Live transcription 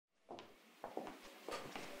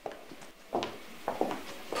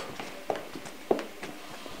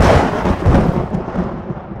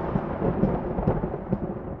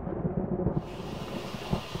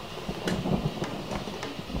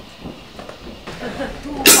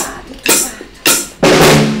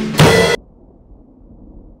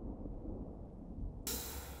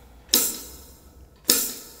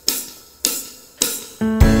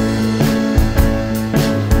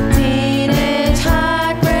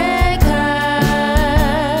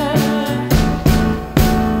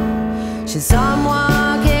She saw him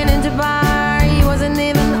walking into bar. He wasn't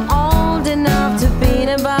even old enough to be in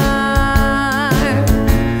a bar.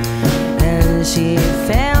 And she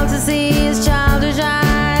failed to see his childish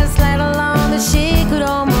eyes, let alone that she could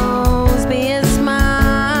almost be his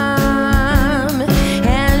mom.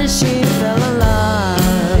 And she fell in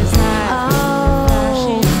love.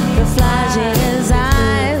 Oh, the flash in his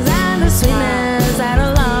eyes and the sweetness out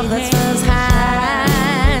of love that's first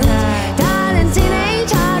hand. Darling teenage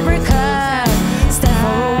heartbreaker.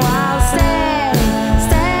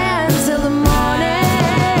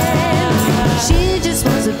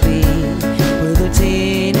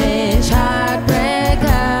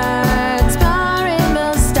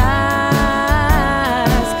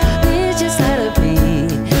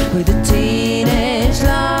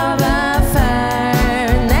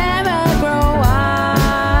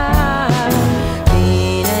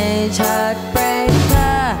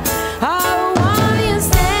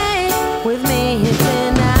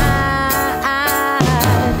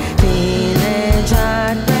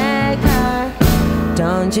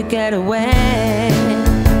 Don't you get away.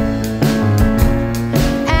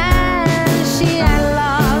 And she had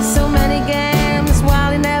lost so many games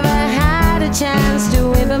while he never had a chance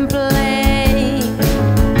to even play.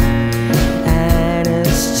 And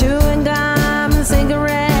his chewing gum and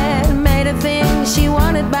cigarette made her think she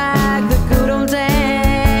wanted back the good old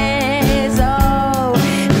days. Oh,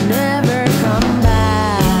 never come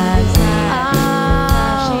back.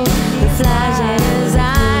 Oh, the flash in his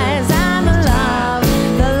eyes and the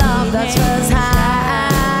love that's first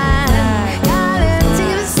hand. Got into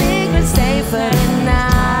the secret, stay for the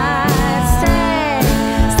night. Stay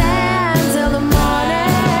until the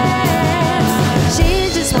morning. She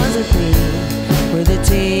just wants to be with a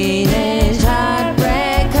teenage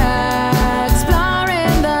heartbreaker,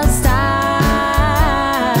 exploring the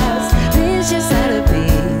stars. Please just let her be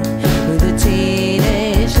with a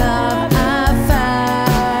teenage love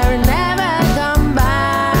affair and never come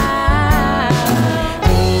back.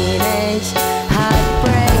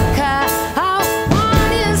 Heartbreaker, oh,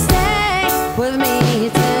 won't you stay with me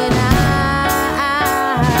tonight?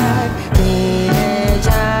 Teenage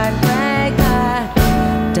heartbreaker,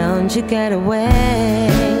 don't you get away.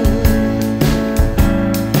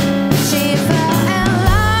 She fell in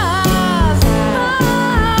love, oh,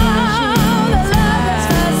 the love that's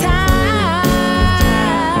first hand.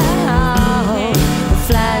 Oh, the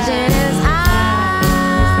flash in his eyes.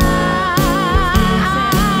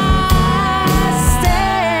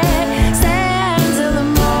 Stay until the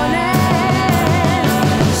morning.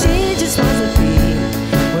 She just wants to be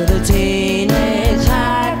with a teenage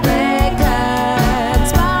heartbreaker,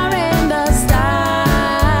 exploring the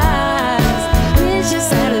stars. Please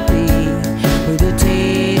just let her be with a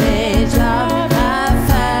teenage love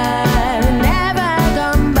affair and never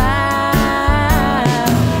come back.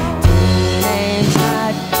 Teenage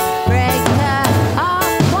heartbreaker, oh,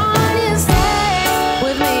 won't you stay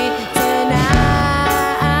with me tonight?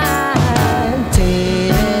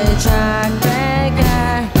 Teenage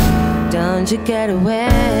heartbreaker, don't you get away.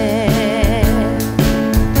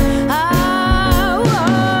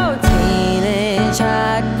 Oh, teenage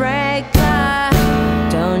heartbreaker,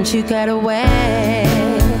 don't you get away.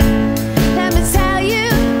 Let me tell you,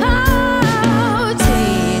 oh,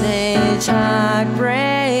 teenage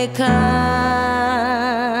heartbreaker,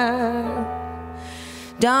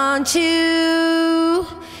 don't you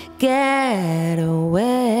get away.